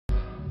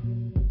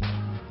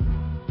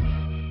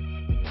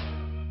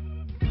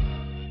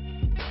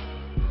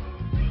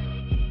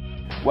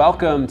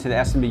Welcome to the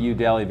SMBU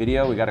Daily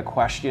Video. We got a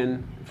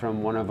question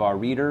from one of our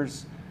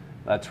readers.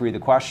 Let's read the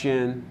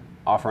question,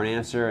 offer an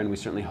answer, and we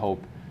certainly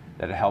hope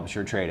that it helps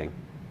your trading.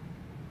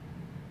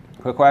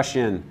 Quick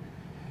question.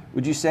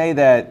 Would you say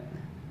that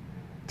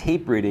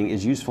tape reading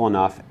is useful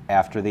enough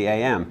after the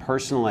AM?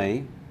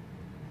 Personally,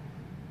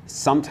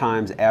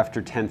 sometimes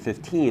after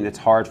 10:15, it's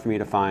hard for me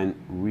to find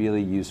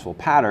really useful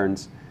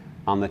patterns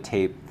on the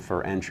tape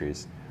for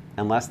entries,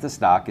 unless the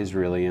stock is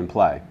really in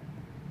play.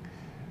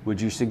 Would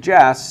you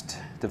suggest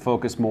to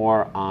focus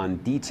more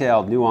on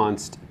detailed,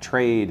 nuanced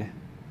trade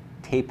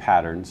tape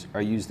patterns,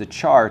 or use the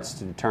charts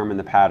to determine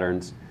the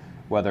patterns,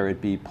 whether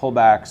it be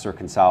pullbacks or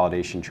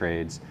consolidation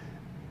trades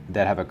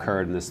that have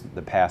occurred in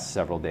the past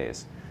several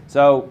days?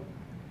 So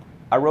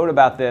I wrote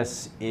about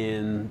this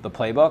in the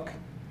playbook.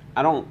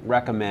 I don't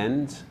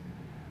recommend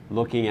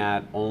looking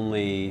at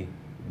only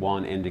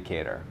one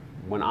indicator.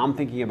 When I'm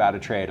thinking about a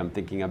trade, I'm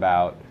thinking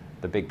about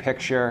the big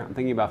picture. I'm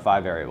thinking about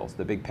 5 variables.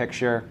 The big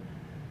picture,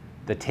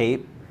 the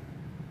tape,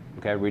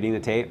 okay, reading the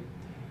tape,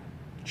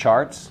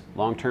 charts,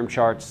 long-term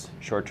charts,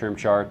 short-term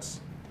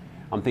charts.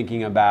 I'm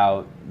thinking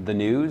about the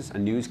news, a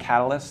news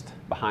catalyst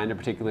behind a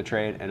particular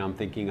trade, and I'm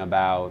thinking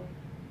about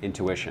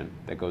intuition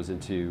that goes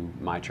into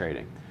my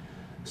trading.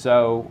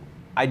 So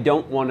I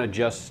don't want to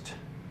just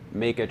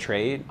make a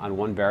trade on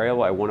one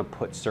variable. I want to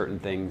put certain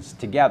things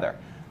together.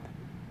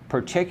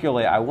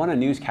 Particularly, I want a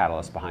news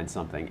catalyst behind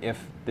something.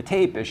 If the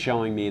tape is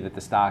showing me that the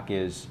stock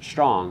is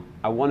strong,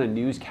 I want a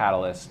news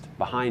catalyst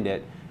behind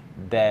it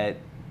that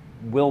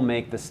will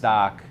make the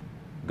stock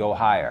go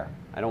higher.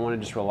 I don't want to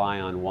just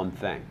rely on one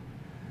thing.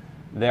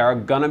 There are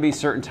going to be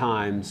certain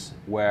times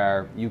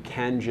where you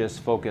can just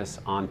focus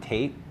on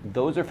tape.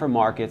 Those are for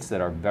markets that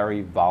are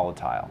very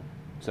volatile.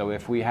 So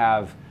if we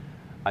have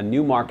a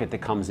new market that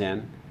comes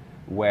in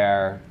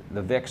where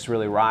the VIX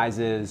really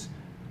rises,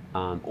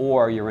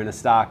 or you're in a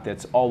stock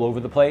that's all over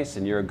the place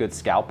and you're a good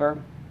scalper,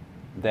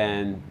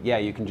 then yeah,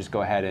 you can just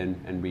go ahead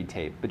and read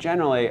tape. But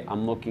generally,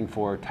 I'm looking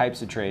for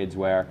types of trades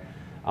where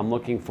I'm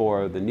looking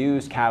for the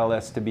news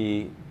catalyst to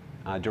be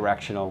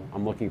directional.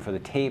 I'm looking for the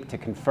tape to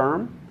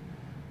confirm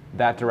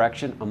that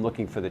direction. I'm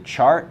looking for the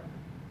chart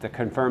to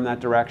confirm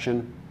that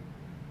direction.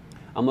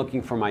 I'm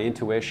looking for my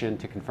intuition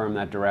to confirm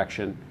that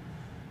direction.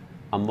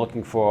 I'm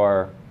looking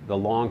for the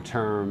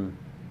long-term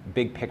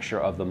big picture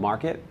of the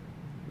market,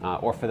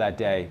 or for that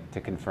day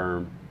to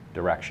confirm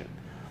direction.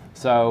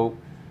 So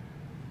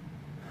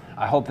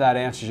I hope that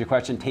answers your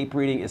question. Tape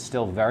reading is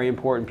still very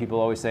important. People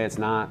always say it's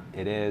not.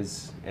 It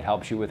is. It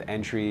helps you with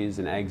entries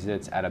and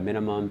exits at a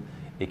minimum.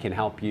 It can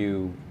help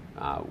you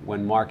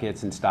when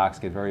markets and stocks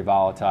get very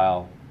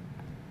volatile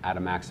at a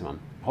maximum.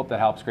 Hope that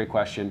helps. Great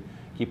question.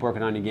 Keep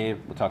working on your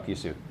game. We'll talk to you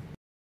soon.